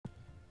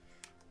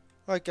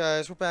Alright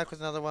guys, we're back with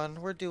another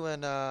one. We're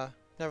doing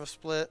Never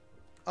Split.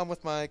 I'm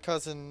with my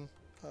cousin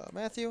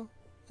Matthew,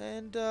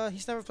 and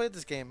he's never played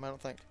this game, I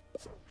don't think.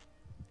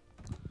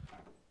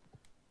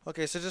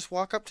 Okay, so just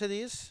walk up to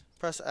these,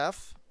 press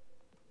F,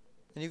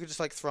 and you can just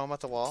like throw them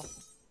at the wall.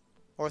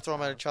 Or throw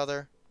them at each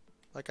other,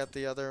 like at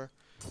the other.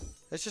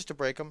 It's just to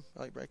break them.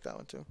 I like break that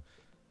one too.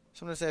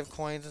 Sometimes they have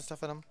coins and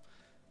stuff in them.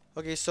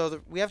 Okay,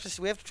 so we have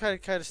to try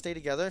to stay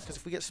together, because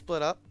if we get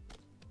split up,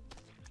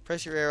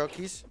 press your arrow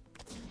keys.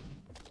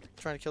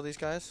 Trying to kill these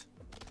guys.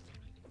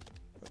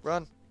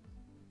 Run.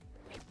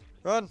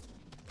 Run.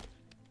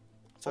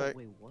 Sorry. Oh,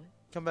 wait, what?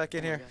 Come back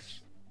in Oh my here.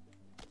 gosh.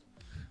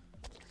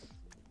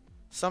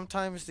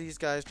 Sometimes these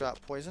guys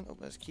drop poison. Oh,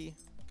 there's a key.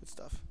 Good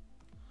stuff.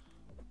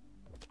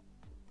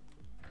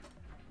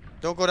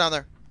 Don't go down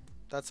there.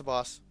 That's the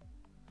boss.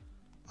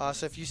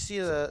 So if you see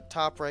the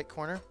top right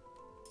corner,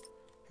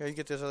 here you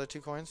get those other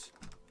 2 coins.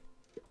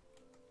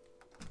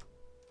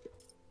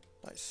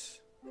 Nice.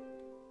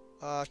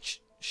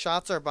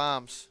 Shots are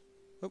bombs.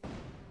 Oop.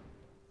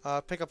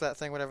 Pick up that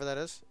thing, whatever that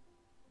is.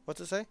 What's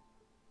it say?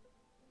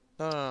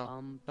 No, no,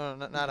 no. No,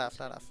 no, not F,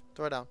 not F.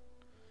 Throw it down.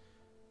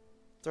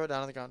 Throw it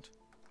down on the ground.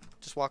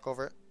 Just walk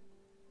over it.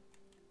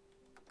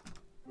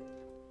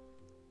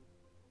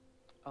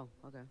 Oh,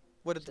 okay.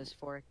 What It did says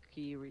for a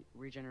key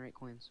regenerate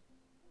coins.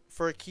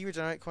 for a key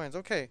regenerate coins?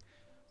 Okay.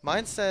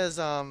 Mine says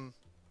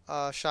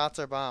shots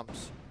are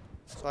bombs.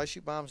 So I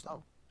shoot bombs now.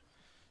 Oh.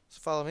 So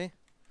follow me.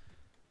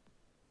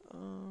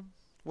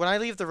 When I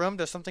leave the room,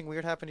 does something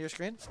weird happen to your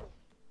screen?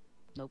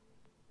 Nope.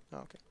 Oh,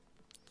 okay.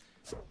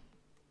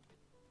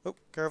 Oh,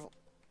 careful.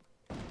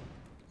 Oh.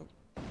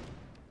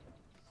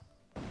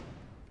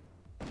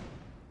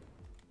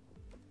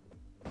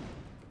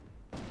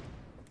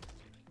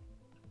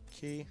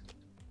 Key.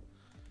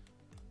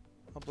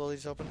 I'll blow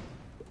these open.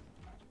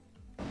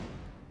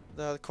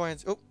 The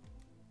coins. Oh.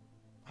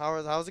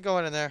 How's it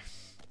going in there?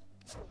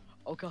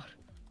 Oh god.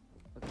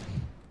 Okay.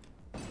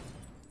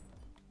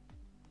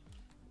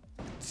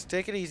 Just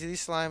take it easy.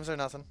 These slimes are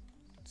nothing.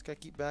 Just gotta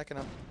keep backing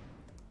up.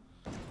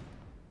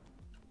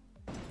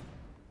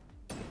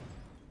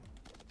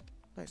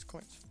 Nice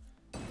coins.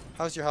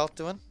 How's your health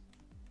doing?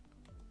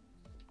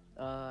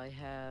 I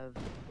have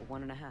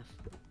 1.5.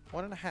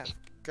 1.5.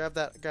 Grab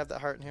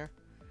that heart in here.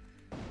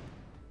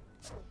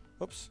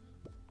 Whoops.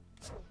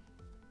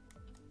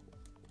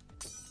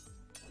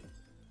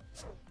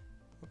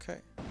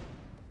 Okay.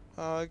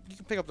 You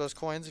can pick up those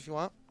coins if you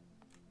want.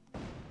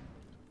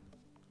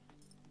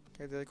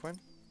 Okay, the other coin.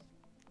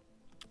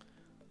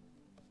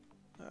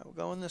 We're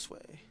going this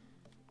way.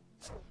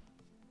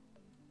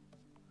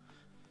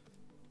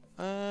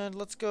 And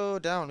let's go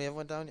down. We haven't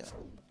went down yet.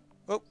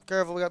 Oh,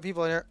 careful, we got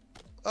people in here.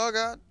 Oh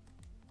god.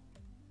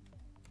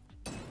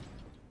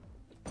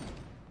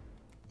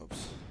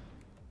 Oops.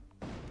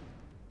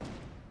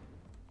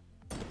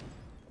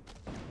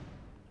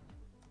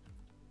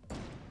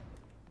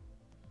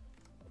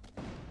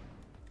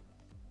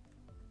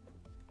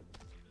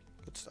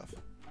 Good stuff.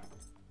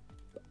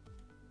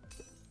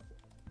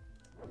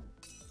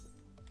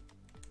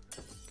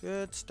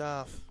 Good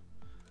stuff.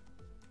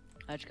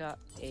 I just got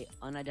a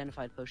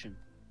unidentified potion.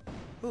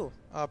 Ooh,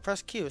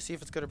 press Q, see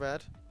if it's good or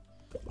bad.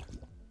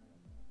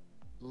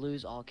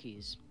 Lose all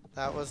keys.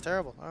 That was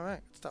terrible.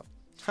 Alright, good stuff.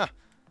 Ha!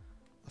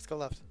 Let's go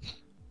left.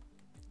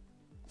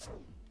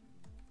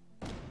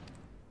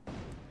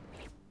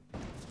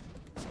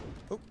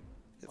 Oh,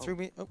 it threw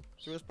me. Oh,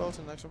 threw us both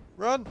in the next one.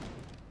 Run!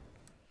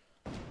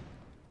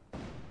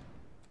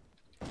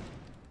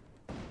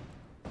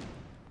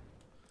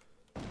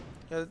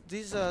 Yeah,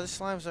 these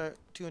slimes aren't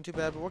too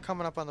bad, but we're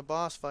coming up on the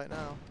boss fight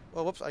now.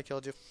 Oh, whoops, I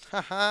killed you.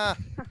 Haha!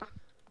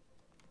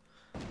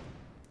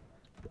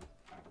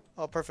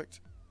 Oh,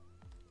 perfect.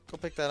 Go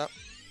pick that up.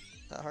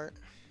 That heart.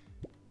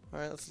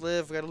 Alright, let's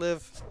live. We gotta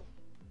live.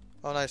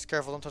 Oh, nice.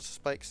 Careful, don't touch the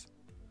spikes.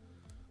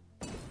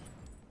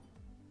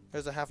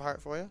 There's a half a heart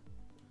for you.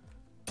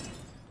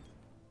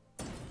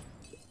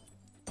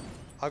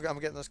 I'm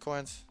getting those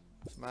coins.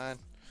 It's mine.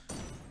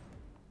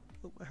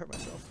 Oh, I hurt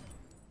myself.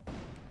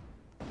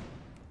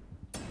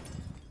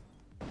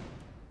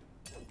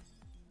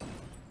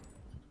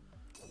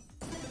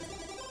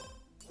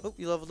 Oh,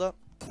 you leveled up.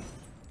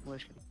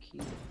 Where's the key?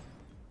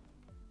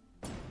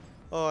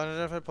 Oh, an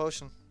identified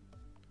potion.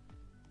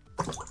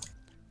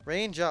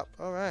 Range up.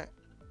 Alright.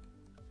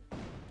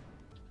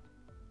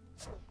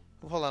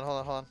 Hold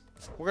on.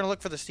 We're gonna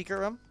look for the secret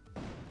room.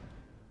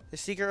 The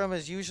secret room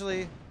is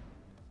usually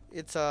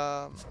it's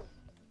on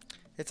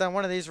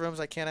one of these rooms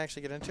I can't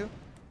actually get into.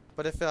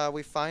 But if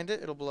we find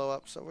it, it'll blow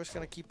up. So we're just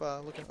gonna keep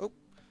looking. Oh,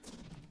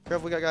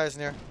 careful, we got guys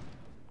in here.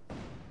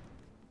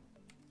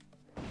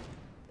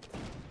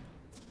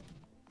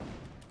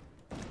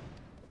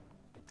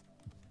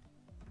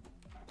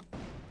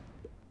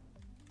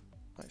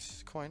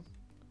 Nice coin.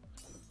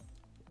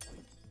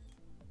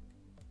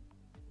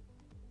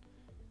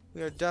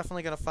 We are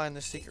definitely gonna find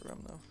this secret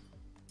room though.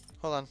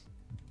 Hold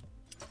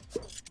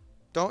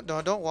on.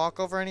 Don't walk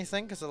over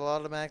anything because it'll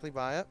automatically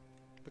buy it.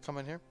 But come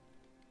in here.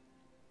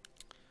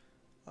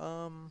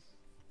 How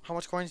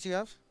much coins do you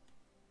have?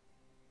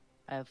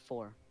 I have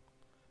 4.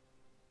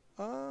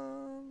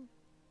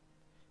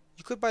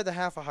 You could buy the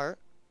half a heart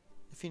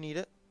if you need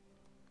it.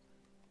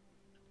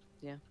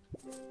 Yeah.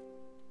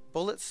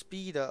 Bullet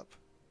speed up.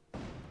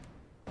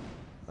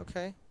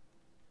 Okay.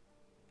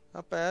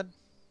 Not bad.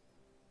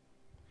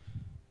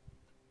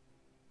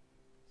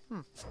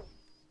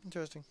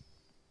 Interesting.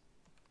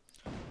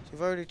 So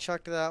we've already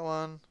checked that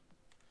one.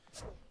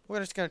 We're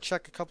just gonna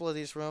check a couple of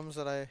these rooms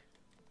that I'm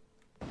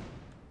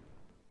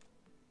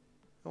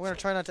gonna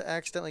try not to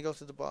accidentally go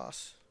through the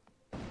boss.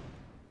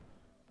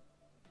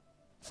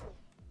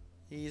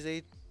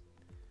 Easy.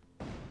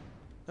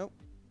 Nope.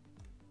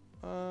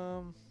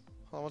 Hold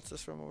on, what's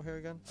this room over here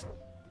again?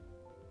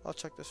 I'll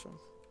check this room.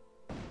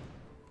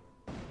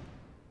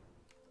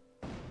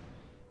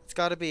 It's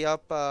gotta be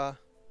up,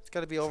 it's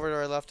gotta be over to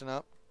our left and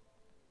up.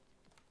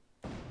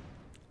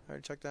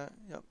 Already checked that,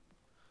 yep.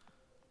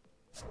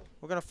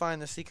 We're gonna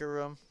find the secret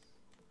room.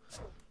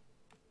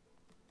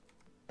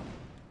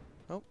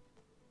 Nope.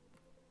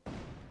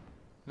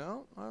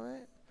 No?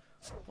 Alright.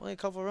 Only a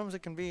couple rooms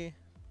it can be.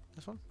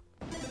 This one?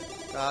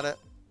 Got it.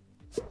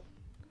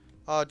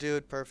 Oh,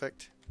 dude,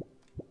 perfect.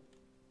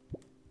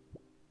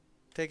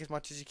 Take as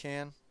much as you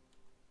can.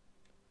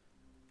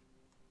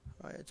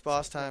 Alright, it's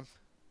boss time.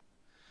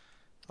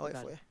 I'll wait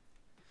for you.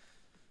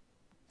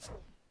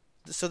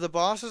 So the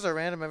bosses are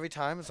random every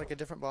time. It's like a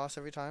different boss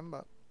every time,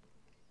 but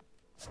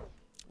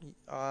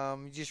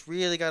you just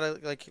really gotta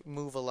like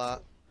move a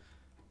lot.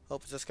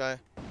 Hope it's this guy.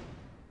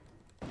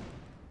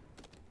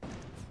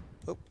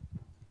 Oh.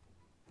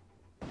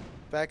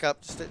 Back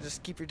up.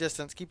 Just keep your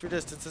distance. Keep your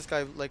distance. This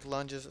guy like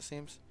lunges, it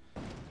seems.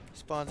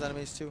 Spawns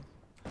enemies too.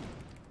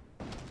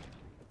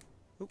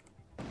 Oh.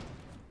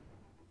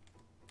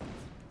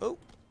 Oh.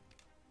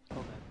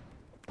 Okay.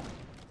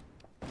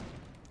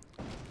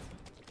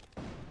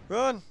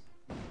 Run!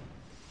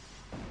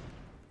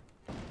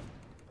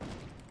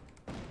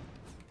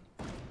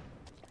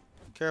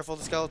 Careful,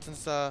 the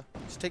skeletons,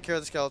 just take care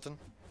of the skeleton.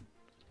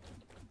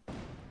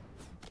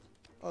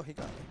 Oh, he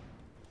got me.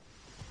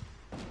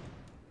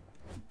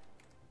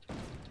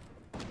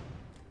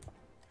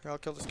 Here, I'll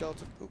kill the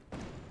skeleton. Oop.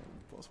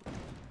 Both.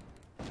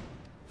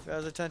 Got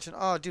his attention.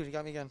 Oh, dude, he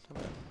got me again. I'm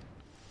bad.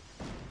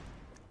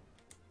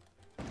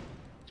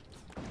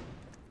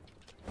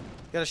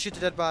 You gotta shoot the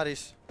dead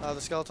bodies. The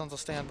skeletons will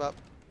stand up.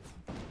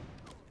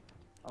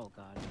 Oh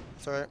god.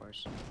 It's alright. Of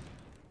course.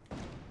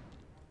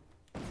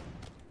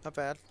 Not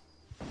bad.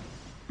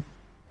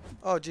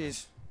 Oh,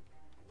 jeez.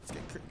 It's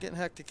getting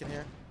hectic in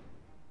here.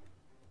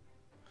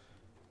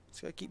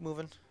 Just gotta keep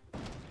moving.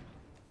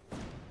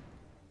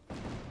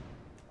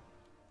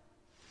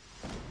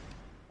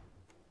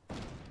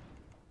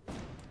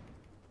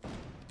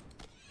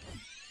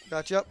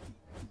 Got you up.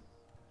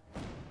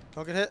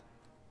 Don't get hit.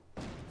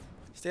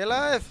 Stay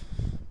alive.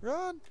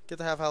 Run. Get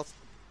the half health.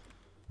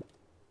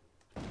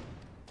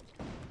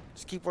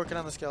 Just keep working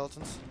on the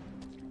skeletons.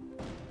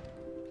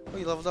 Oh,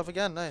 you leveled up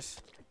again.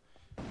 Nice.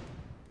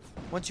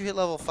 Once you hit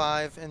level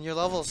 5, and your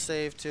levels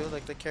save too,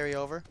 like they carry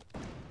over.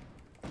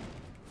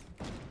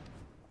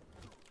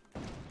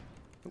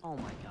 Oh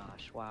my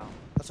gosh! Wow.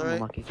 That's I'm alright.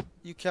 unlucky.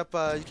 You kept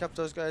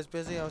those guys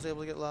busy. I was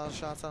able to get a lot of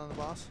shots on the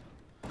boss.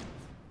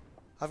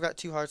 I've got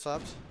 2 heart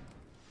slabs.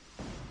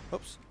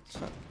 Oops.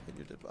 Hit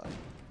your dead body.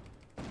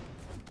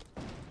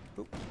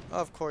 Oop. Oh,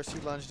 of course, you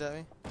lunged at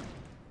me.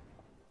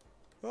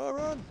 Oh,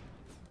 run!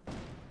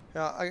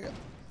 Yeah,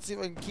 see if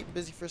I can keep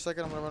busy for a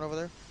second. I'm gonna run over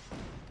there.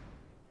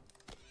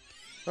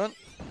 Run.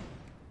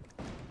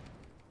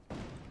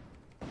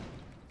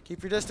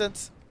 Keep your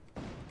distance.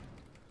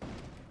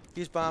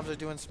 These bombs are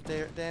doing some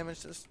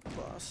damage to this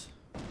boss.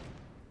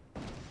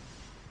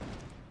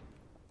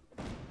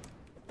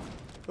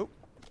 Oh.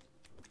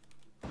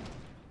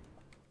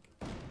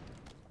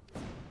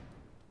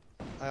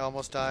 I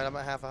almost died. I'm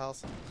at half a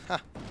health.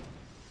 Ha.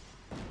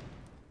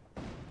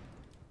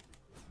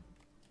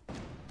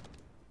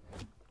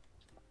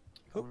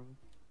 Oh.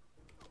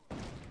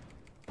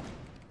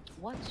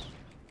 What?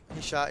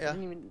 He shot ya.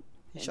 Even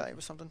He shot you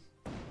with something.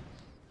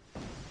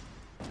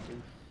 Oof,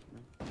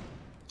 no.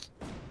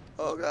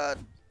 Oh god.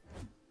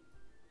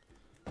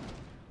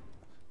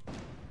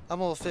 I'm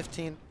level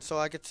 15, so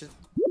I get to.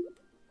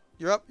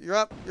 You're up. You're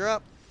up. You're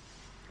up.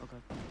 Okay.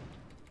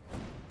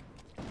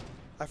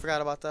 I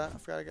forgot about that. I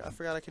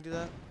forgot I could do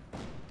that.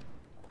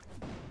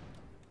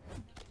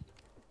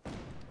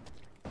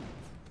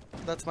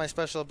 That's my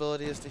special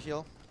ability, is to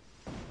heal.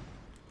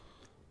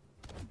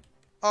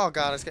 Oh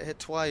god, I just got hit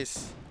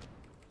twice.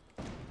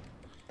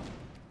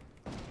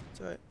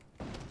 It's alright.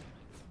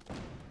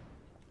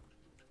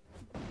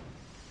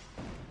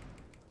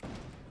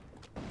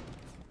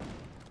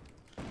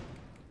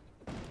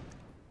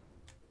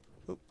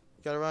 Oop,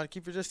 gotta run,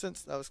 keep your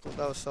distance. That was cool.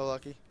 That was so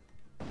lucky.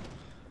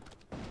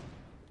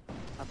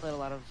 I played a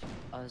lot of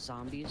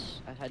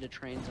zombies. I've had to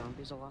train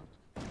zombies a lot.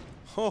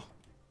 Oh.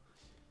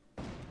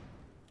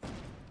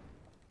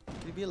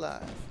 You'd be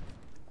alive.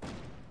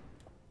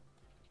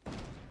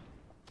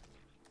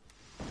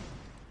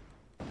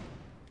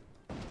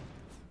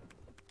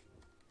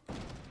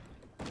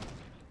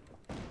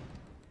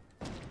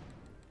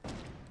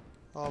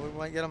 Oh, we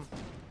might get him.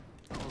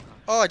 Oh gosh.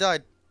 Oh, I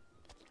died.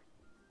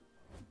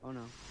 Oh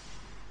no.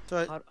 It's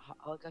alright.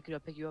 How exactly do I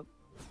pick you up?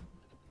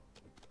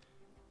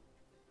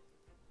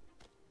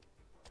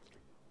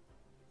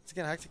 It's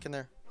getting hectic in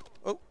there.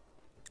 Oh.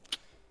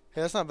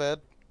 Hey, that's not bad.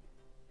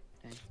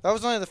 Dang. That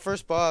was only the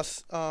first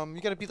boss. You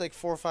gotta beat like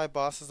 4 or 5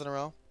 bosses in a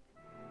row.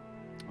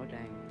 Oh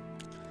dang.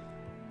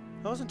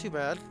 That wasn't too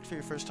bad for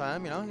your first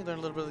time, you know? You learned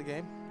a little bit of the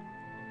game.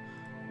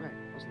 Right.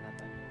 Wasn't that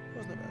bad.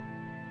 Wasn't that bad.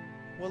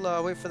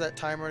 We'll wait for that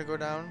timer to go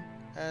down.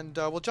 And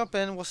we'll jump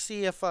in. We'll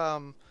see if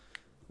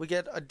we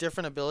get a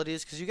different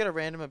abilities. Because you get a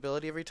random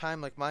ability every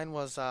time. Like mine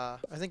was, I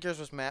think yours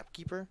was Map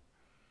Keeper.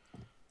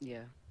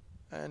 Yeah.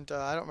 And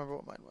I don't remember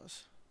what mine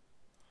was.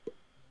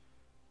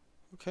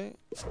 Okay.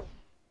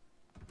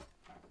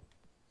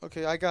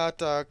 Okay, I got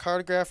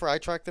Cartograph where I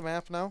track the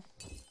map now.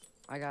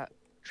 I got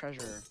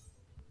treasure.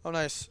 Oh,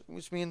 nice.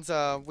 Which means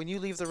when you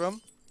leave the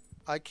room,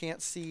 I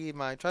can't see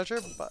my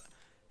treasure, but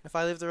if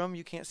I leave the room,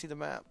 you can't see the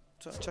map.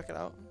 So check it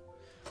out.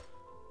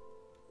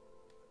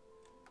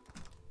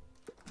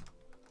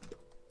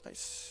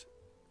 Nice.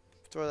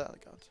 Throw that out.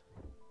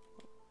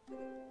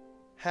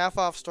 Half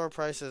off store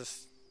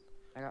prices.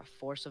 I got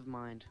force of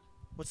mind.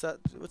 What's that?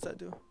 What's that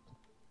do?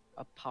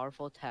 A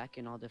powerful attack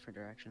in all different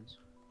directions.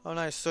 Oh,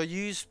 nice. So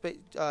you use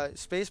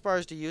space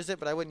bars to use it,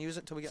 but I wouldn't use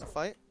it until we get in a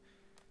fight.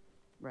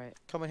 Right.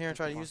 Come in here and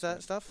try to use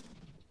that stuff.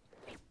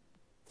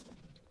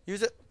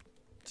 Use it.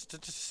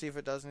 Just to see if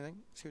it does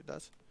anything. See what it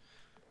does.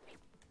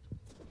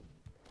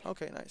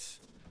 Okay, nice.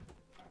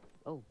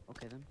 Oh,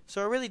 okay then.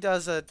 So it really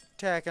does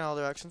attack in all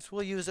directions.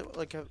 We'll use it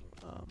like a,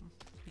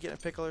 you get a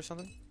pickle or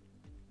something.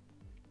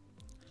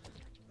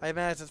 I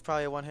imagine it's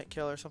probably a one-hit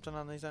kill or something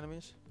on these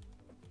enemies.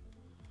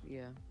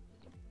 Yeah.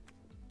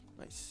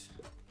 Nice.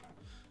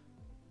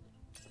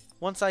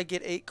 Once I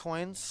get 8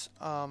 coins,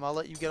 I'll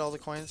let you get all the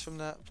coins from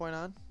that point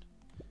on.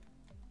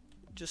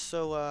 Just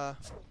so,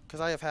 because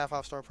I have half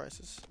off store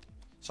prices.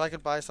 So I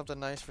could buy something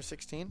nice for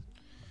 16.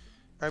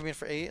 Or I mean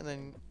for 8, and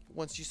then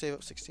once you save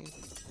up 16.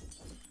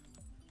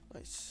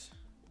 Nice.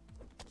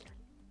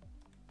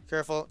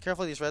 Careful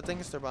of these red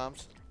things, they're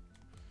bombs.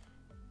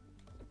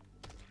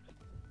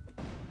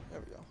 There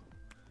we go.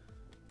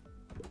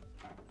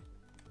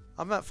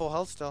 I'm at full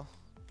health still.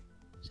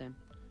 Same.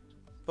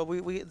 But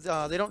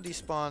they don't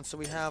despawn, so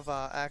we have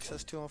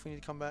access to them if we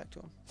need to come back to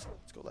them.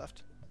 Let's go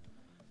left.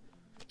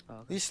 Oh,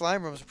 okay. These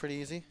slime rooms are pretty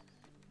easy.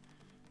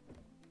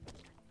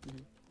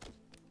 Mhm.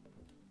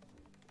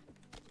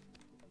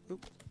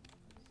 Oop.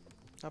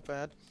 Not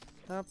bad.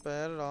 Not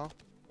bad at all.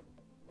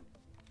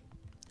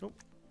 Nope.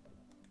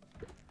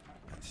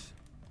 Nice.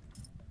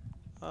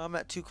 I'm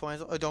at 2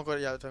 coins. Oh, don't go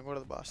to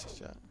the boss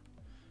just yet.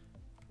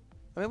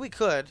 I mean, we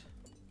could,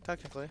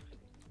 technically.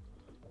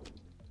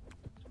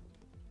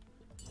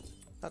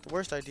 Not the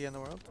worst idea in the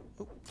world.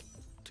 Oop.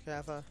 Took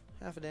half a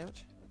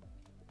damage.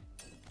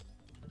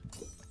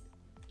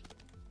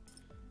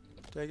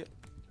 Take it.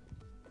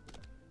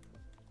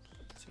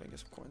 Let's see if I can get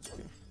some coins up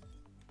here.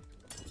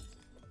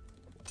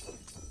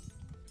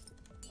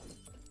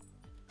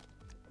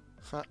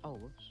 Huh. Oh,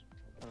 whoops.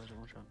 That was a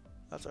one shot.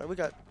 That's alright. We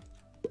got.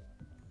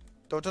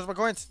 Don't touch my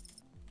coins.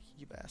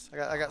 You bass.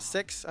 I got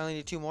 6. I only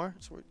need 2 more.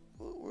 So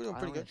we're doing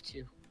pretty good. Have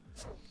 2.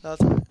 No,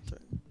 that's alright.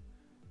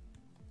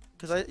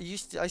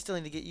 Because I still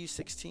need to get you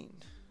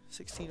 16.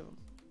 16 of them.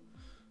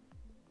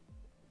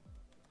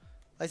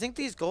 I think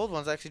these gold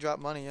ones actually drop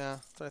money. Yeah,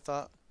 that's what I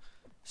thought.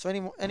 So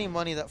any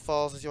money that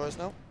falls is yours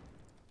now.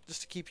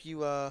 Just to keep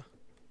you. Oh,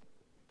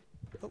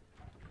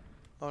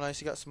 nice.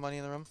 You got some money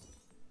in the room.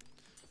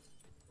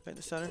 Right in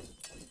the center.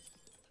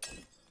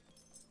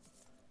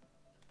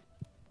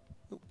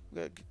 Oop,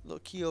 we got a little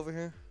key over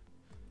here.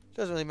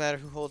 Doesn't really matter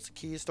who holds the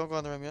keys. Don't go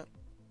in the room yet.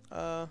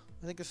 I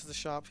think this is the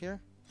shop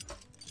here.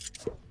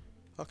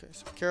 Okay,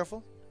 so be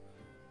careful.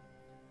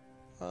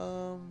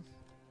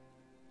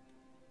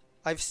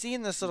 I've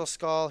seen this little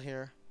skull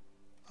here,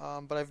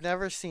 but I've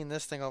never seen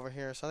this thing over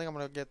here. So I think I'm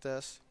gonna get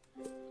this.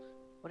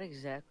 What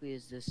exactly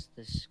is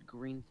this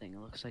green thing? It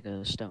looks like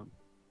a stone.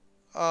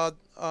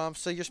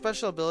 So your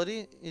special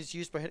ability is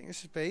used by hitting your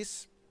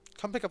space.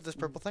 Come pick up this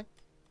purple thing.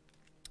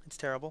 It's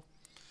terrible.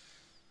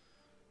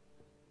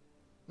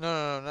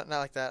 No, not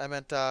like that. I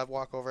meant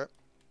walk over it.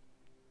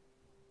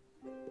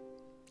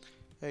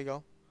 There you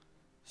go.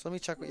 So let me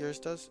check what yours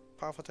does.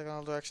 Powerful attack in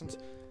all directions.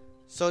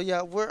 So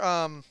yeah, we're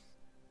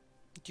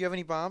do you have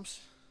any bombs?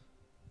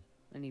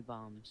 Any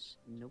bombs?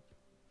 Nope.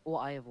 Oh,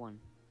 I have 1.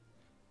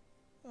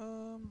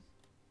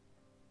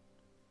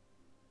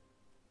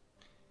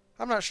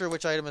 I'm not sure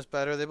which item is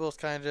better. They both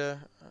kind of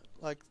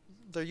like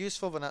they're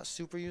useful but not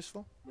super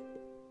useful.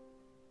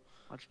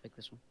 I'll just pick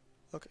this one.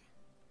 Okay.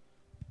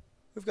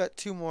 We've got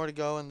 2 more to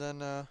go, and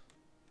then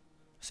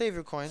save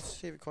your coins.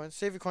 Save your coins.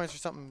 Save your coins for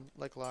something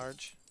like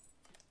large.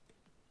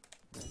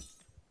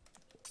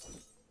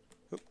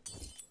 Oop.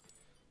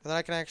 And then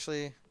I can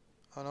actually.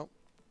 Oh no.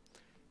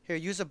 Here,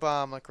 use a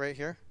bomb like right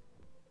here.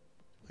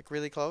 Like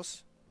really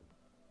close.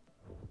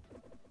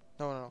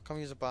 No. Come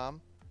use a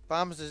bomb.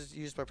 Bombs is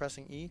used by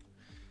pressing E.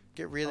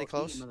 Get really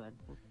close. My bad.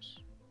 Whoops.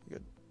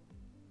 Good.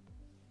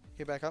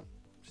 Get back up.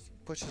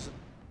 pushes it.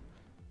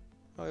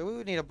 Okay, we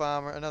would need a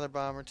bomber, another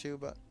bomber too,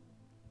 but.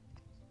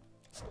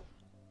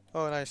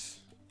 Oh, nice.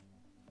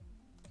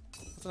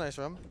 That's a nice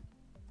room.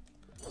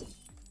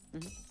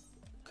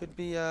 Could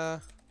be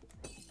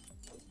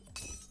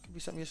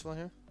something useful in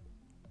here.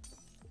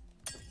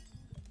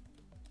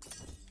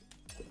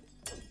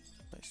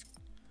 Nice.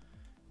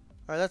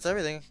 All right, that's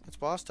everything. It's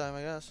boss time,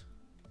 I guess.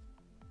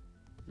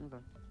 Okay.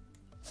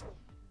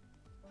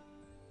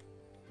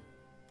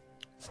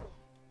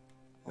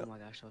 Yep. Oh my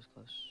gosh, that was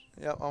close.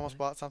 Yep, almost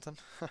bought something.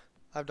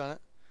 I've done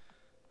it.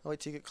 I'll wait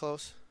till you get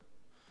close.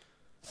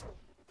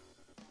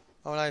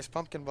 Oh, nice.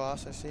 Pumpkin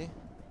boss, I see.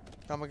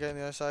 I'm gonna get on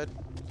the other side.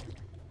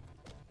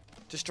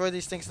 Destroy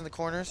these things in the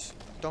corners.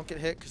 Don't get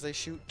hit because they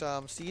shoot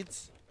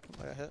seeds.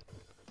 I got hit.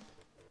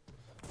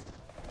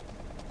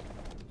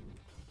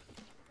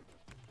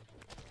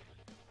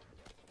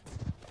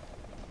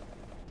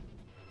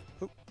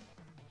 Oop.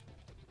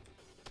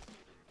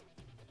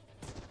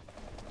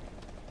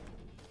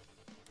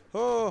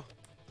 Oh!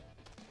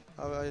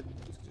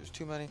 There's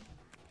too many.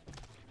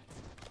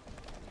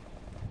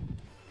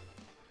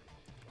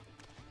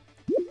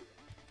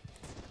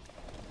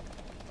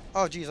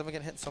 Oh, geez, I'm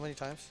getting hit so many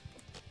times.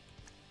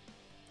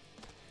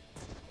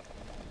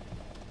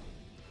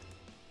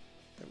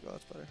 There we go,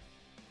 that's better.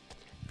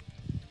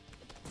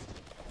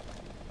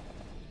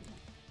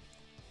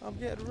 I'm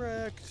getting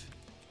wrecked.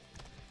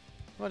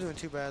 I'm not doing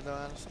too bad though,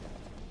 honestly.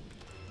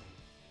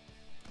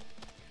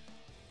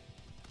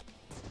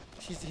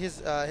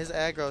 His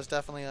aggro is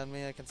definitely on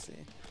me, I can see.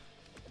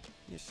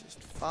 He's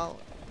just following.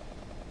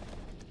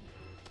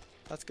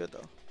 That's good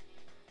though.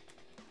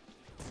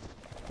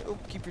 Oh,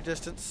 keep your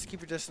distance.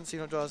 Keep your distance so you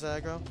don't draw his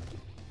aggro.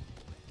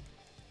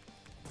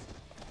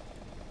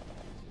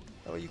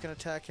 That way you can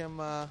attack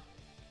him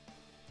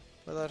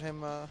without him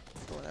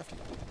going after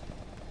you.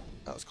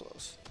 That was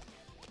close.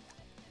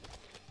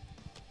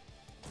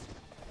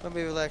 But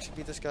maybe we'll actually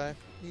beat this guy.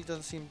 He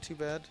doesn't seem too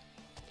bad.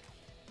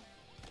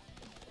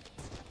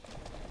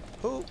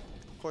 Oh!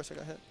 Of course I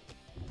got hit.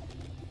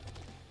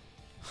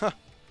 Huh!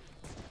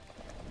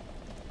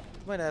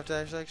 Might have to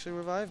actually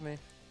revive me.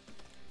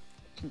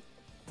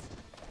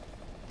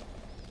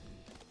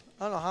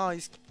 I don't know how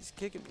he's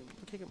kicking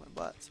my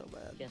butt so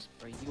bad. Yes,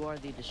 bro, you are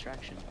the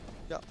distraction.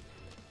 Yep.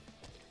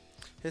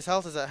 His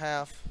health is at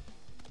half.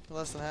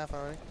 Less than half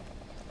already.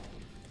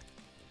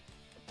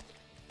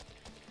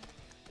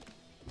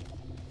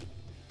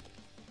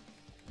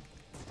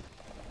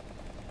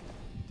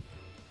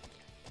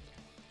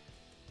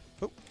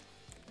 Oh.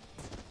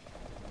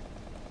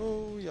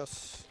 Oh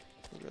yes.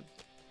 We're good.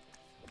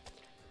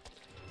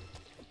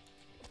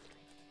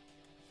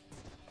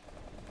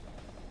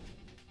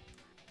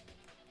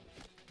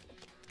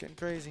 It's getting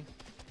crazy.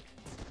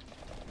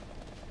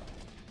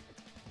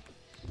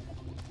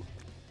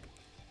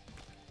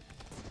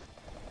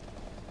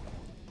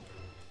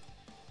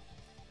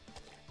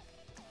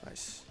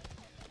 Nice.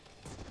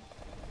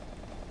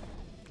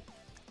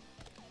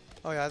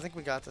 Oh yeah, I think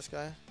we got this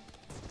guy.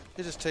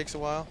 It just takes a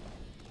while.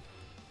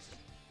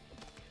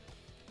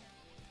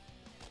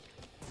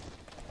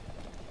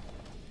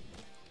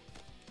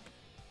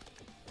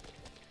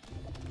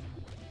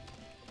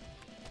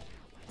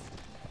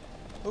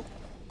 Oh,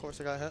 of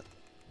course I got hit.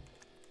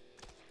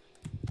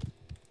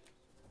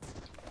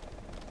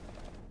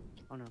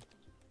 Oh no.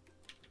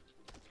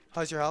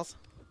 How's your health?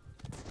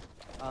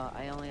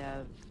 I only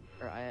have,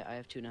 or I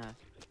have 2.5.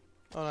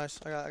 Oh nice.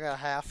 I got a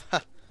half.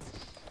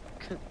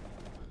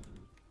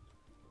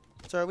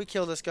 Sorry, we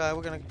killed this guy.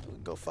 We're gonna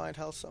go find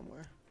health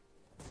somewhere.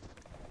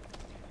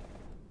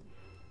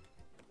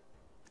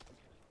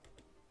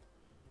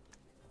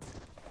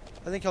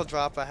 I think he'll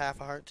drop a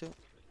half a heart too.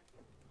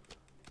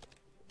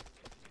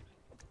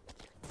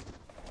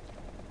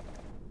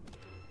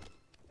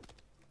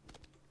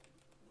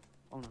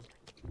 Oh no.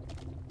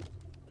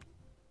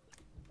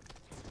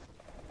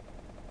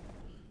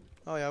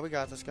 Oh yeah, we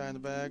got this guy in the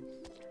bag.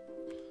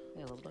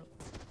 Hey, leveled up.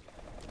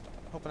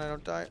 Hoping I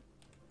don't die.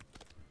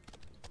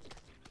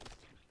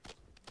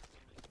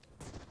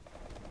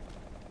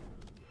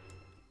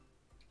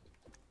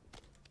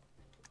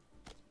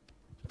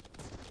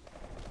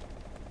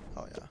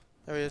 Oh yeah,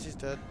 there he is. He's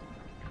dead.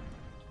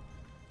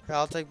 Here,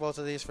 I'll take both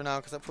of these for now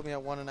because that put me at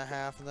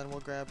 1.5, and then we'll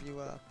grab you.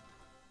 Oh,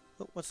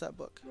 what's that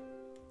book?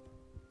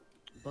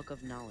 Book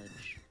of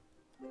Knowledge.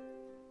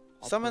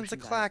 All Summons the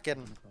portions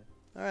Kraken.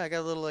 All right, I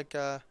got a little like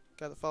guy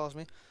that follows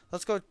me.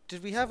 Let's go.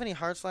 Did we have any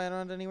hearts lying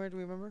around anywhere? Do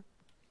we remember?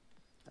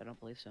 I don't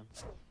believe so.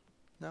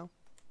 No.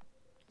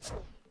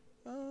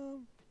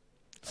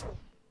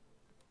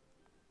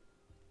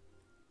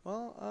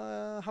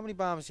 Well, how many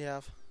bombs do you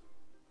have?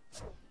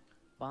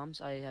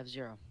 Bombs, I have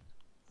 0.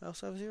 I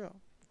also have 0.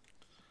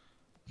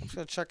 I'm just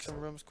gonna check some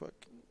rooms quick.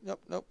 Nope,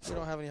 we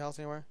don't have any health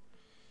anywhere.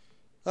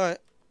 Alright,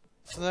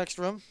 so the next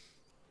room.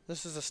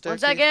 This is a 1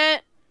 staircase.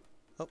 second!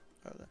 Oh,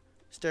 right there.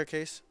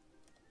 Staircase.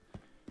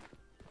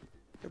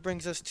 It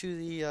brings us to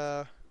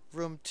the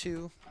room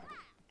 2.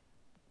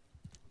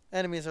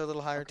 Enemies are a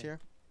little higher Okay. tier.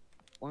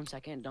 1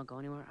 second, don't go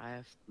anywhere. I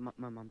have,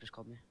 my mom just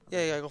called me.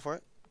 Yeah, go for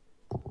it.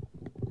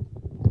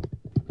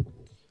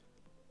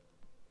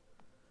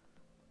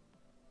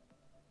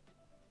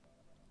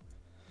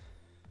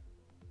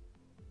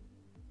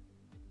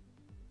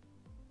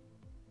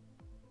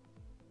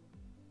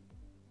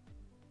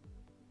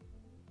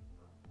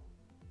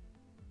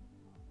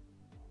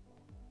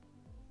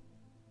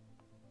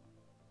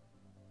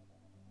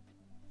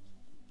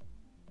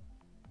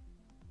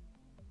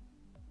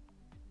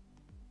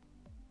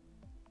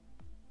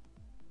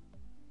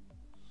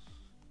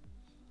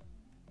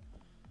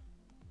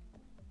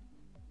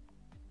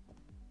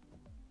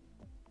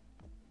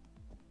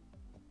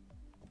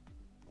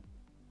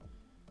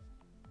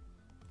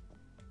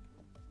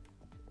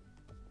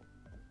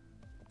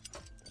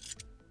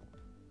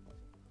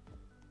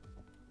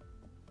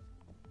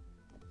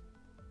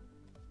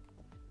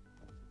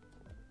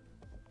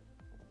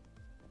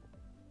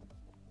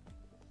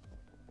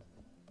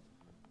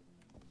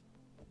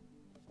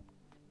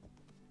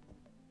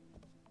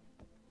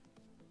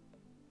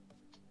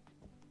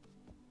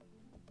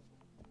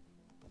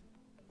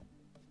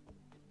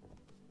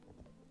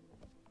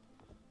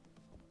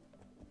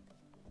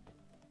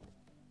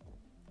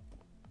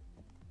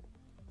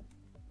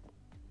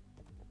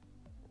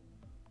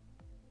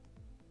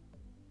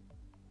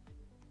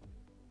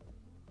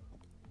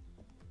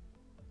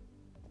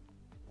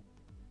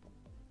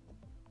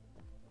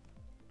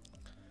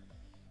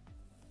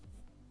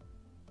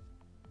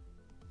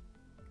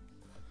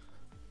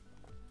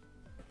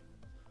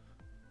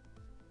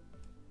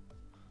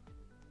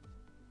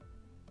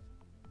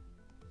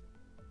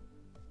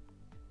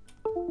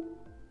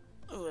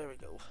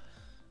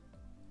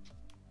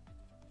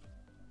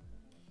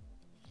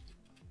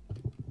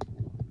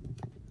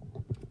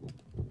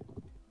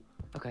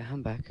 Okay,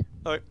 I'm back.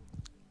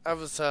 I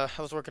was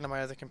working on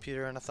my other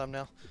computer on a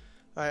thumbnail.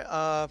 All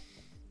right.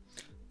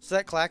 So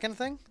that clacking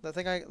thing, that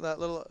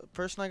little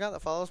person I got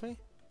that follows me.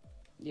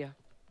 Yeah.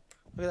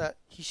 Look at that.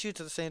 He shoots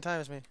at the same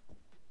time as me.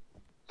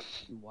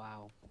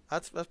 Wow.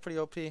 That's pretty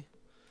OP.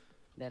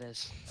 That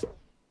is.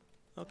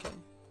 Okay.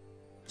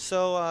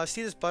 So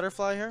see this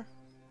butterfly here?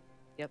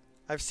 Yep.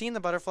 I've seen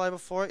the butterfly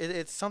before.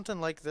 It's something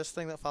like this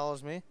thing that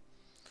follows me.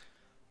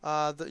 We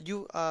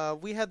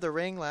had the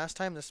ring last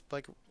time. This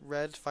like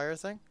red fire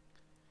thing.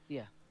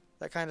 Yeah.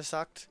 That kind of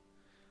sucked.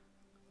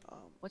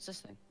 What's this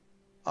thing?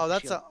 Oh, It's a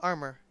that's shield.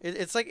 armor.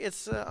 It's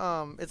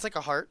like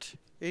a heart.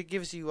 It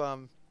gives you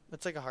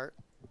it's like a heart.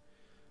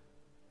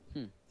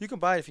 Hmm. You can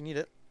buy it if you need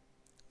it.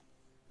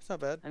 It's not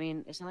bad. I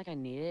mean, it's not like I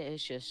need it.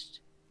 It's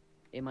just,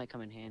 it might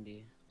come in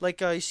handy. Like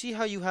you see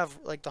how you have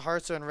like the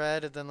hearts are in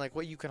red and then like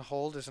what you can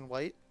hold is in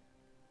white.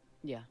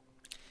 Yeah.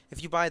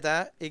 If you buy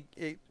that,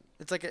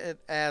 it's like it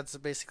adds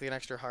basically an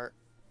extra heart.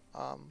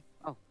 Oh.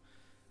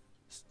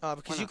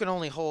 Because Why you not? can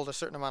only hold a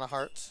certain amount of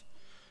hearts.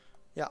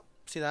 Yeah.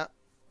 See that?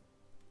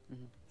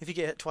 Mhm. If you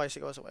get hit twice, it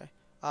goes away.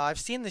 I've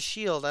seen the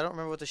shield. I don't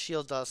remember what the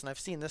shield does, and I've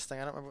seen this thing.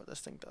 I don't remember what this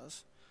thing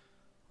does.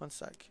 One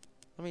sec.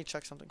 Let me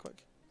check something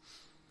quick.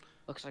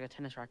 Looks like a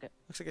tennis racket.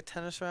 Looks like a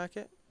tennis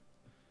racket.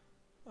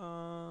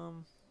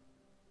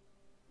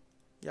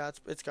 Yeah,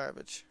 it's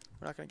garbage.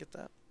 We're not gonna get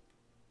that.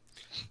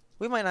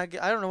 We might not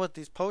get. I don't know what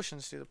these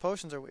potions do. The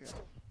potions are weird.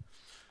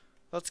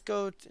 Let's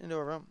go into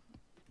a room.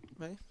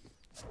 Ready?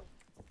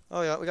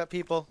 Oh yeah, we got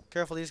people.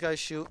 Careful, these guys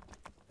shoot.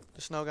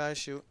 The snow guys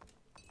shoot.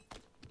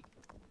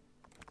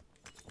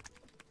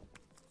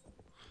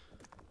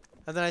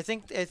 And then I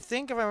think if I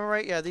remember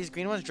right, yeah, these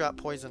green ones drop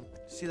poison.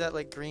 See that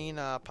like green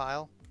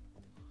pile?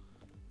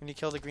 When you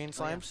kill the green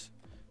Oh, yeah. slimes?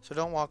 So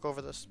don't walk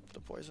over the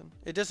poison.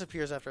 It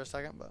disappears after a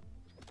second, but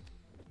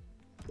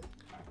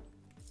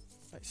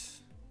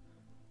nice.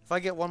 If I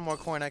get one more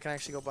coin, I can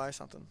actually go buy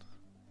something.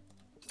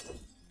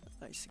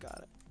 Nice, got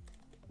it.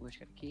 We just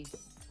got a key.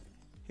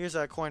 Here's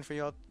a coin for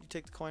you. You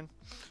take the coin.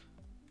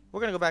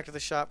 We're gonna go back to the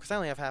shop because I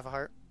only have half a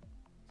heart.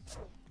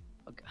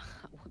 Okay.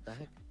 What the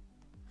heck?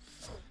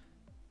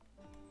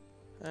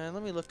 And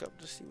let me look up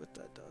to see what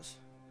that does.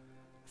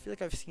 I feel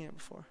like I've seen it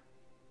before.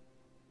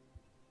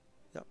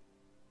 Yep.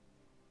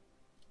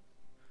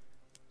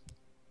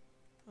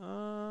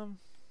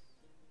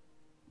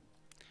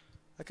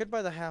 I could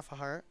buy the half a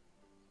heart.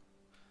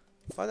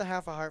 Buy the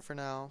half a heart for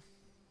now.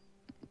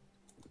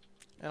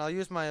 And I'll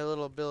use my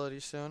little ability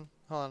soon.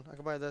 Hold on, I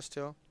can buy this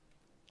too.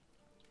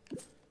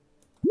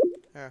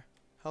 There.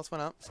 Health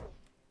went up.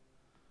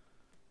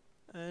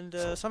 And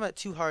so I'm at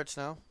 2 hearts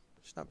now.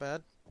 It's not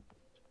bad.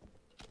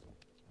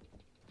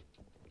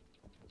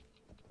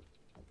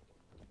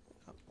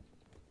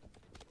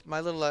 My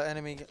little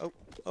enemy.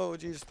 Oh,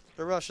 jeez.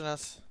 They're rushing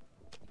us.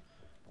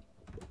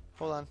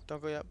 Hold on.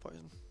 Don't go yet,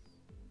 poison.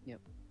 Yep.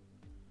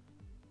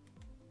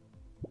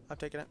 I'm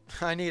taking it.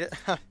 I need it.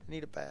 I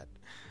need it bad.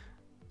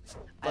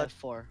 I have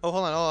 4. Oh,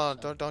 hold on.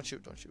 Don't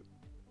shoot. Don't shoot.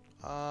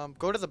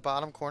 Go to the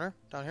bottom corner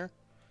down here.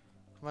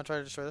 I'm gonna try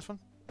to destroy this one.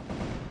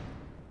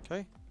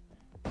 Okay.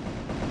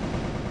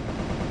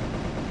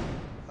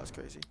 That was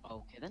crazy.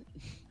 Okay then.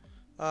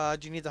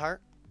 Do you need the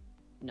heart?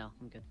 No,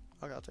 I'm good.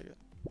 Okay, I'll take it.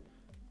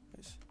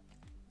 Nice.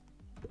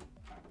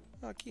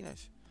 Oh, key,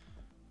 nice.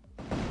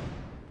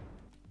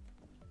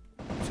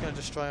 Just gonna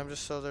destroy them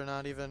just so they're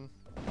not even.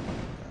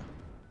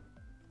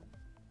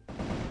 Yeah.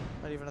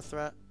 Not even a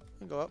threat.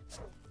 I'll go up.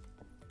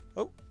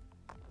 Oh.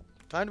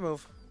 Time to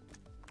move.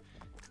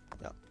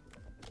 Yep.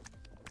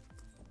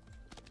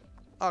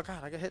 Oh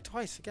god, I got hit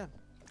twice again.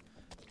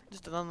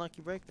 Just an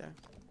unlucky break there.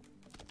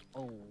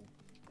 Oh.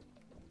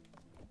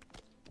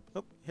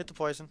 Oh, hit the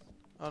poison.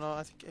 Oh no,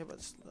 I think it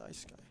was the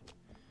ice guy.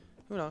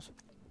 Who knows?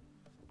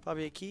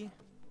 Probably a key.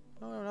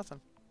 Oh no, nothing.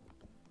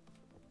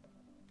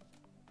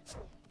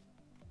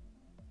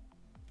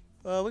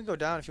 We can go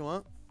down if you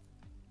want.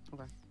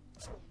 Okay.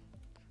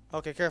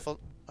 Okay, careful.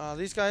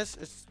 These guys,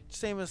 it's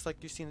same as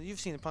like you've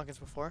seen the pumpkins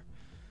before.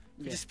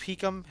 You Yeah. just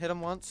peek them, hit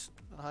them once,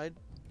 and hide.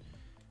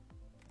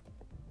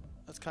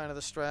 That's kind of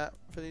the strat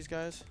for these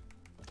guys.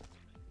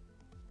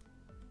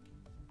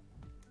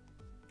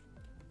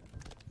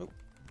 Oh,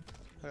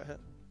 I got hit.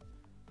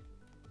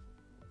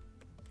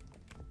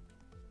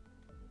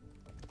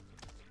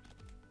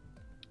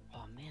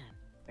 Oh man,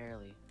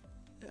 barely.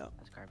 Yeah.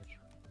 That's garbage.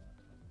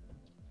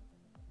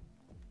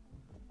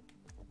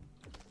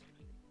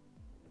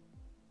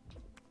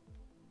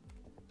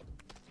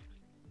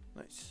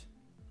 Nice.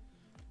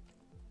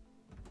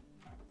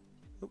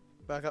 Oh,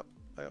 back up.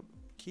 Back up.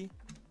 Key.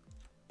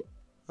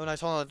 Oh, nice.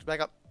 Hold on.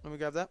 Back up. Let me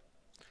grab that.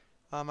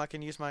 I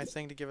can use my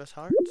thing to give us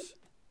hearts.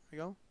 There we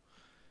go.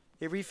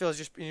 It refills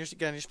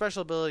again, your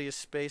special ability is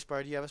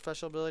spacebar. Do you have a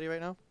special ability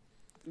right now?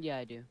 Yeah,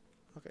 I do.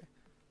 Okay.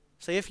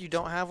 So if you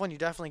don't have one, you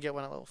definitely get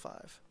one at level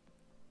 5.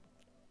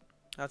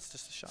 That's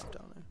just a shop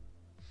down there.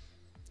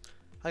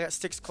 I got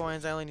 6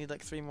 coins. I only need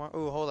like 3 more.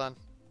 Oh, hold on.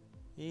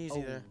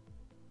 Easy there.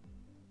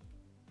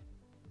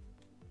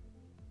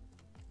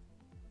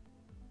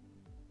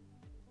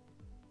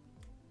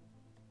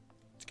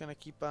 It's gonna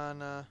keep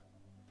on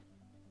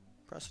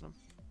pressing them.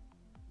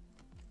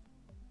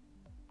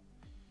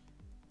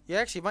 You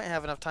actually might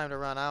have enough time to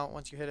run out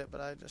once you hit it,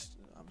 but I'm just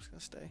gonna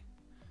stay.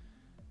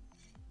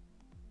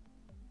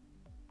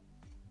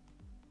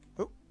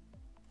 Oh,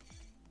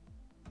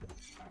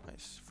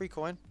 nice free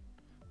coin.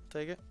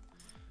 Take it.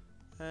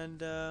 And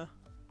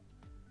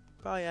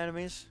probably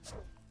enemies.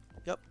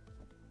 Yep.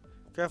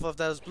 Careful if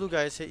those blue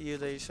guys hit you,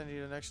 they send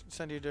you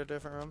to a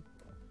different room.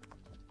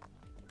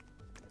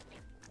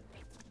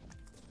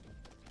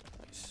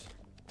 Nice.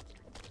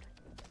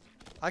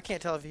 I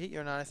can't tell if he hit you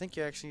or not. I think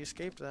you actually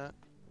escaped that.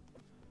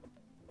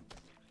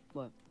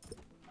 What?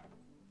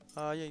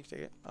 Yeah, you can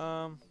take it.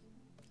 I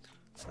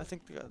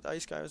think the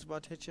ice guy was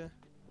about to hit you.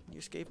 You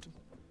escaped him.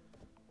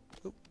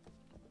 Oop.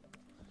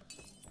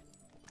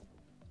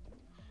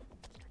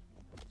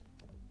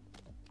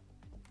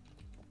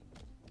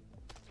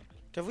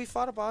 Have we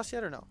fought a boss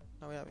yet or no?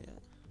 No, we haven't yet.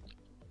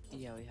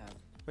 Yeah, we have.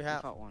 We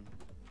have. We fought one.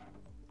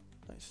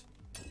 Nice.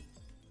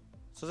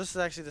 So this is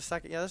actually the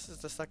second. Yeah, this is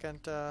the second.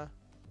 This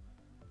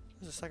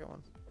is the second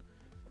one.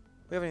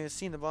 We haven't even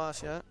seen the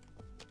boss yet.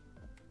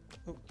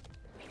 Ooh.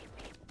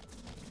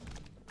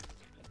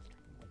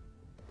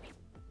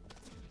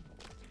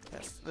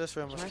 Yes, this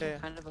room was okay.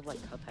 Kind of like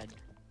Cuphead,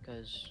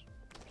 because.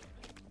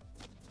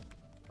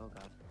 Oh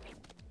god.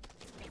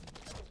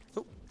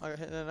 Oh, I got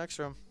hit in the next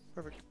room.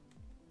 Perfect.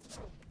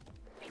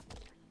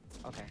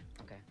 Okay,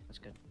 that's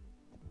good.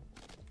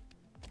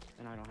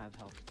 And I don't have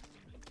health.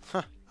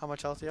 Huh. How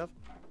much health do you have?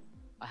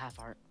 A half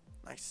heart.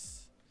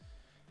 Nice.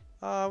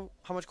 How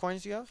much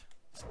coins do you have?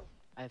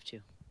 I have 2.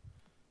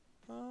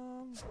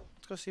 Let's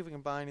go see if we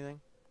can buy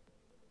anything.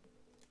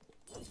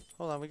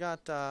 Hold on, we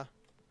got I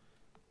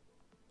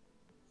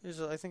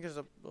think there's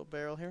a little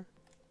barrel here.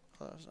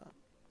 Oh, that's not.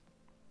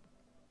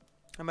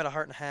 I'm at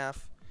 1.5 hearts,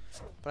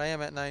 but I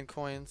am at 9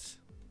 coins.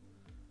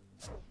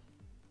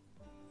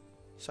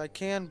 So I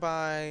can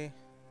buy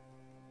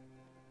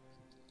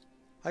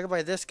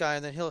this guy,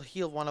 and then he'll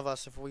heal one of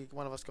us if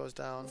one of us goes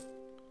down.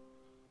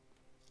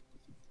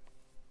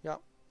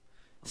 Yep.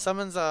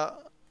 Summons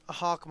a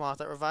hawk moth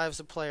that revives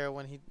the player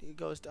when he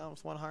goes down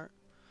with 1 heart.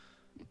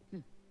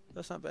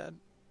 That's not bad.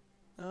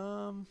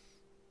 Might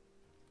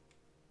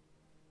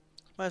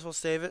as well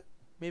save it.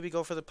 Maybe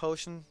go for the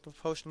potion. The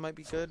potion might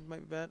be good,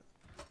 might be bad.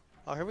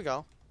 Oh, here we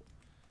go.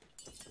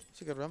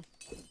 It's a good room.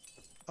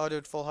 Oh,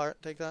 dude, full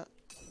heart. Take that.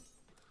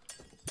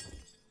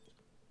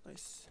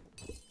 Nice.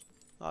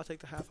 I'll take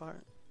the half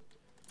heart.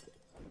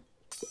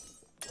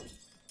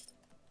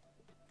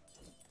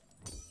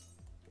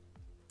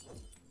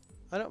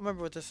 I don't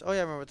remember what this. Oh yeah,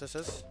 I remember what this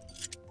is.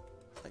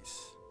 Nice.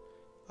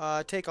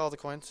 Take all the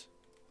coins.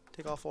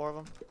 Take all 4 of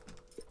them.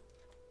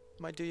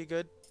 Might do you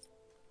good.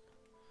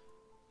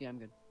 Yeah, I'm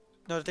good.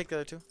 No, take the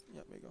other 2.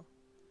 Yep, there you go.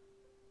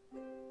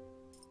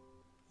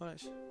 Oh,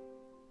 nice.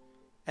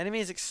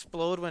 Enemies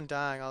explode when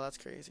dying. Oh, that's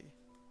crazy.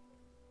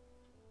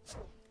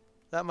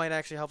 That might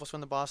actually help us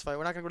win the boss fight.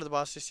 We're not gonna go to the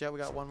boss just yet. We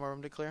got 1 more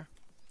room to clear.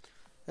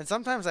 And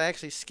sometimes I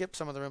actually skip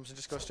some of the rooms and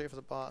just go straight for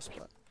the boss.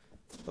 But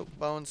oh,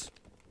 bones.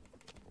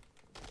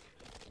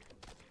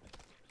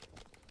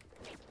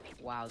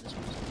 Wow, this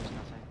one's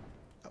nothing.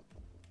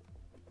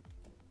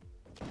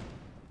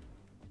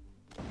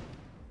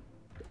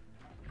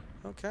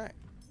 Oh. Okay.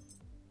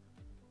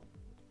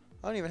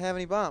 I don't even have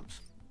any bombs.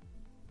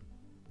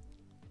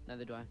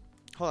 Neither do I.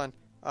 Hold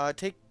on.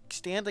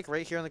 Stand like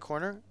right here in the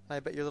corner. And I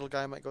bet your little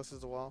guy might go through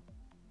the wall.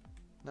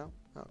 No?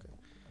 Okay.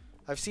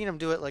 I've seen him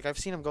do it. Like I've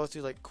seen him go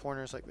through like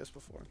corners like this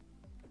before.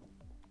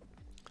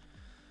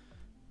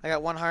 I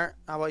got 1 heart.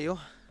 How about you?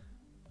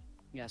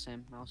 Yeah,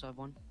 same. I also have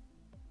 1.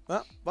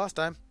 Well, boss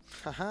time.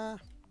 Haha.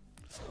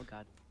 Oh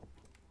god.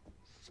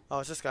 Oh,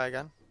 it's this guy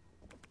again.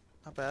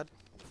 Not bad.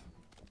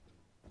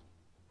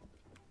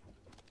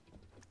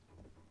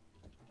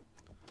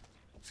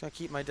 Just gonna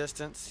keep my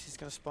distance. He's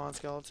gonna spawn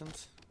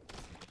skeletons.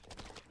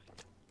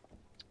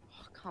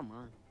 Oh, come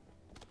on.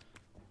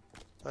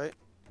 Alright.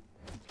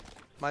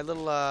 My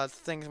little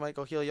things might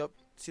go heal you up.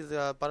 See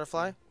the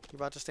butterfly? You're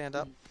about to stand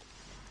up.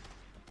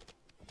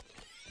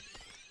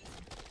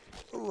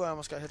 Ooh, I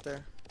almost got hit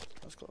there.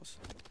 That was close.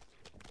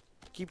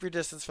 Keep your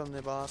distance from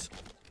the boss.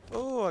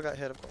 Oh, I got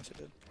hit. Of course I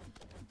did.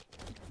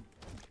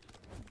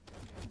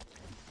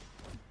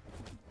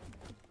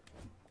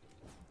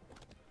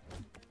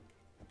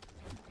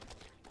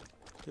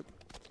 Yep.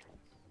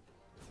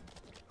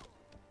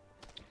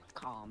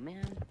 Oh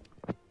man.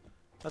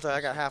 That's alright.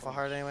 I got half a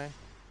heart anyway.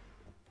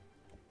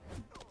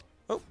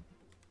 Oh.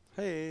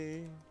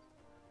 Hey.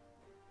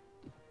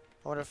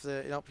 I wonder if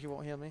nope, he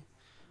won't heal me.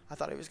 I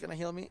thought he was gonna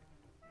heal me.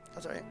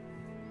 That's alright.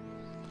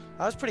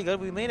 That was pretty good.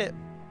 We made it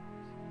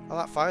a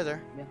lot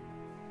farther. Yeah.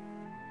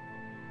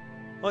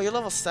 Oh, you're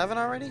level 7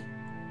 already?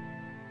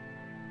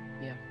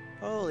 Yeah.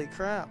 Holy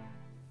crap.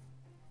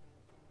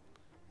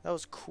 That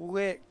was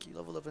quick. You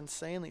leveled up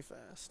insanely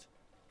fast.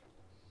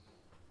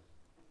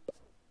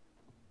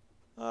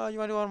 You want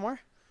to do one more?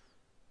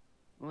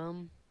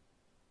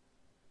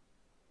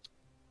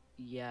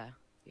 Yeah.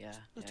 Yeah.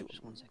 Let's Yeah, do just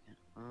it. 1 second.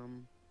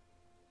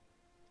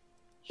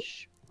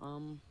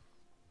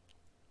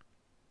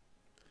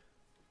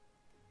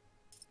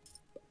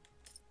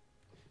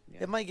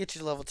 Yeah. It might get you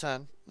to level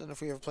 10. Then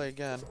if we ever play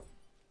again,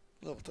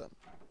 level 10.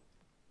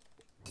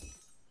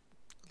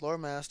 Lore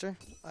Master.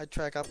 I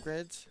track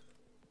upgrades.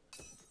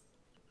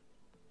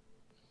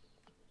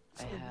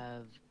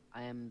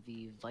 I am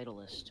the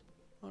Vitalist.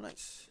 Oh,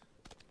 nice.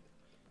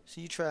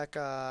 So you track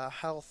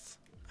health,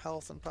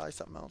 and probably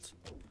something else.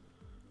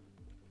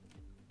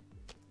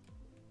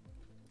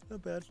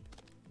 Not bad.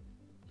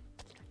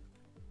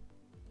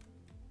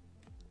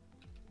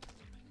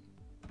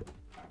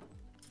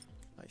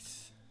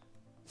 Nice.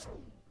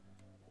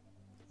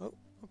 Oh,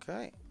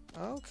 okay.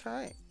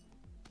 Okay.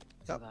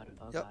 Oh Yep. god,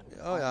 oh Yep. god.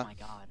 Oh, yeah. My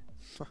god.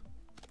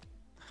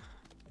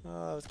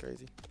 Oh, that was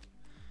crazy.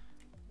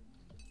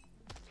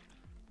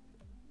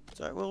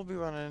 Sorry, we'll be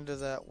running into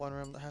that one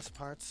room that has some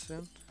hearts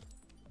soon.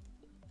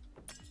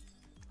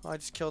 Oh, I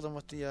just killed him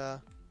with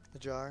the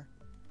jar.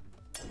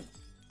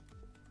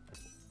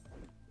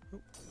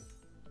 Oop.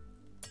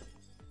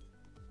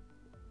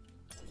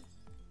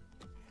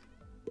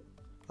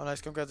 Oh,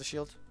 nice. Go grab the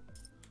shield.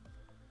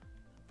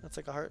 That's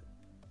like a heart.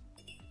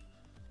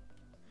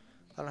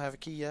 I don't have a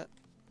key yet,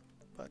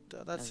 but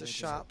that's the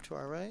shop to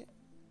our right.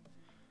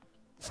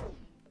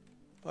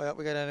 Oh, yeah,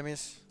 we got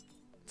enemies.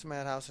 It's a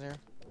madhouse in here.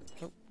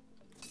 Oh.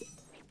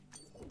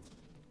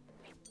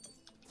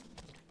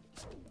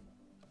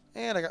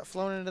 And I got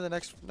flown into the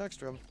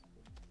next room.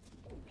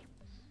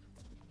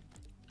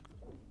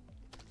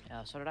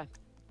 Yeah, so did I.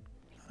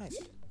 Nice.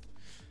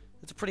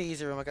 It's a pretty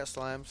easy room. I got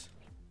slimes.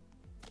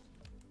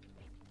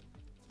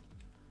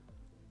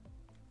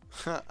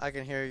 I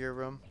can hear your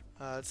room.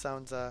 It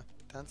sounds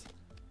tense.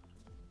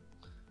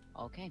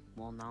 Okay,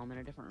 well now I'm in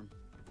a different room.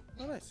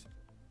 Oh, nice.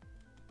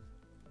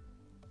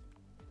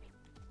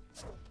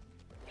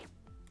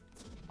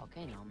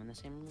 Okay, now I'm in the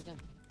same room again.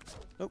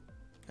 Nope.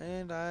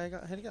 And I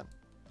got hit again.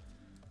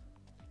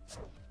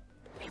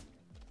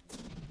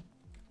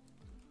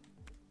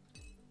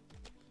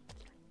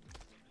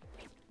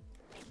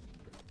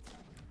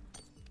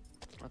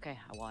 Okay,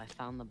 well I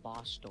found the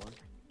boss door.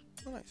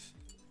 Oh, nice.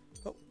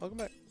 Oh, welcome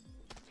back.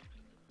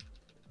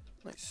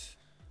 Nice.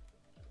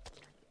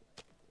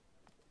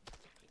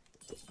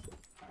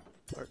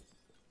 Art.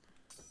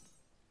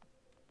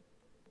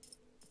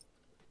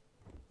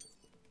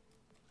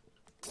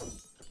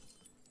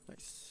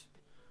 Nice.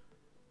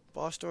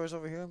 Boss doors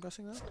over here, I'm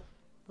guessing that?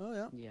 Oh,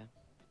 yeah. Yeah.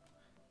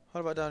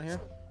 What about down here?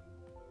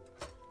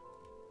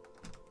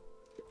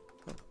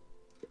 Oh.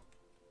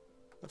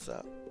 What's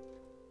that?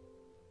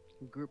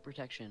 Group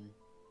protection.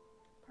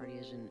 Party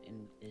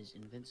is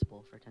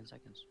invincible for 10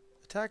 seconds.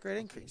 Attack rate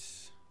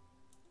increase.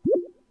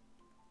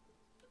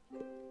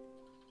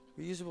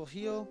 Reusable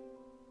heal.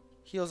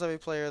 Heals every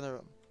player in the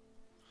room.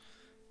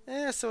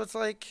 Yeah, so it's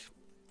like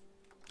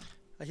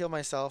I heal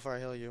myself or I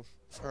heal you.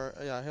 Or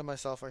yeah, I heal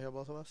myself or I heal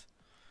both of us.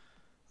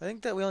 I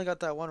think that we only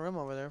got that one room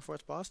over there before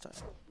it's boss time.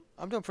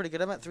 I'm doing pretty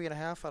good. I'm at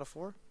 3.5 out of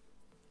 4.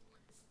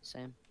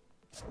 Same.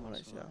 Oh, nice,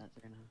 Also yeah. at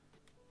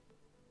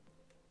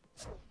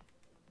 3.5.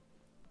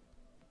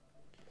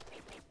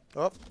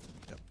 Oh,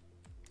 yep.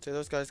 See,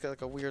 those guys got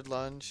like a weird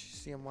lunge. You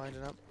see them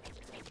winding up.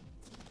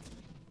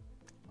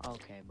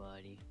 Okay,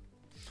 buddy.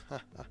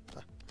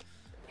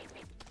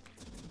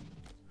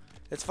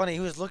 It's funny. He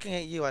was looking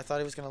at you. I thought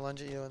he was gonna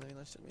lunge at you, and then he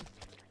lunged at me.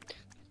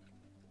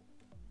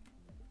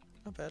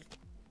 Not bad.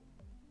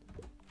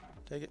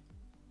 Take it.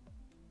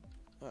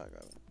 Oh, I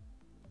got it.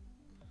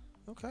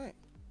 Okay.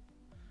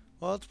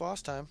 Well, it's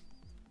boss time.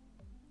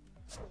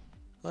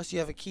 Unless you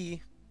have a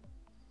key.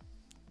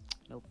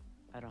 Nope,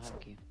 I don't have a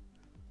key.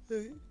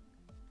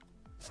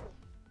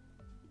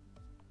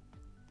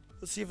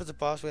 Let's see if it's a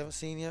boss we haven't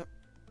seen yet.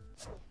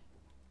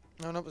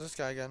 No, nope, it's this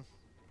guy again.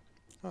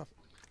 Huh.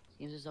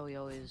 Seems as though we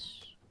always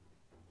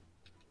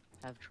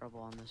have trouble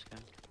on this guy.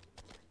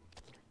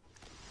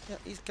 Yeah,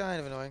 he's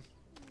kind of annoying.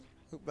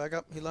 Oop, back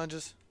up. He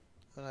lunges.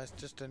 Oh, nice.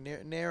 Just a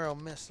narrow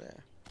miss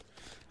there.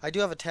 I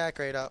do have attack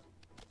rate up.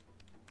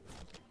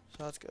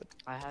 So that's good.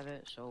 I have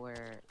it so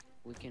where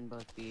we can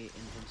both be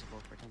invincible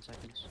for 10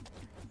 seconds.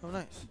 Oh,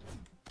 nice.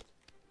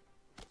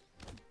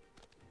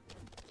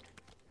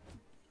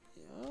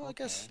 Yeah, well, I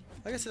guess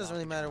it doesn't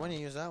really matter when you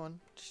use that one.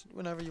 Just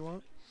whenever you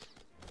want.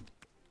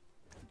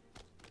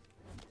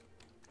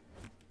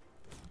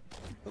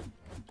 Oop.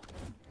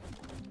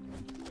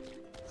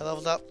 I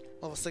leveled up.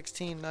 Level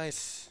 16.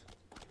 Nice.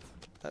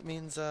 That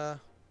means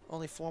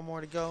only 4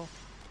 more to go.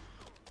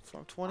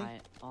 From 20.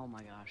 Oh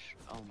my gosh.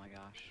 Oh my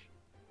gosh.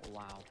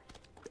 Wow.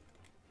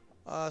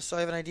 So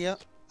I have an idea.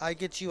 I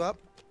get you up,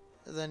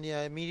 then you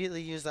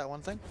immediately use that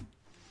one thing.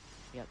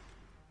 Yep.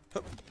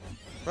 Hup.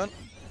 Run.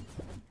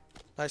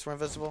 Nice, we're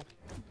invisible.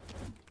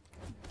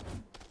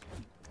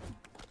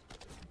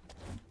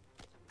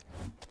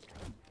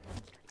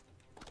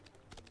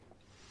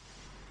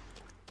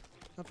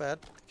 Not bad.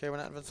 Okay, we're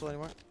not invincible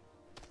anymore.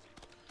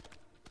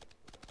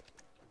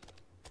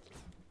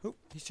 Oop,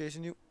 he's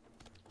chasing you.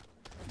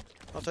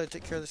 I'll try to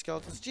take care of the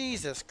skeletons.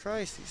 Jesus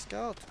Christ, these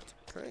skeletons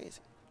are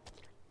crazy.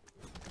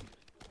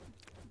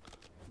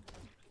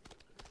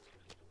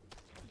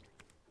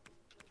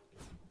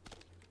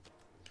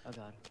 Oh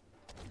god.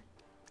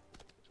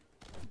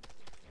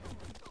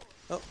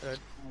 Oh, dead.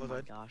 Oh Both my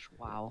died. gosh!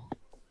 Wow,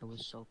 that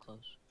was so close.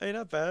 Hey,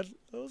 not bad.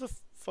 That was a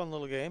fun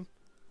little game.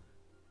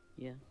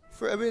 Yeah.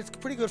 I mean, it's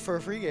pretty good for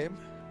a free game.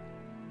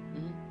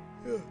 Mhm.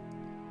 Yeah.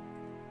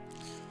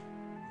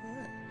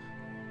 Alright.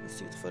 Let's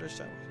see what the footage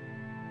time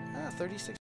was. 36.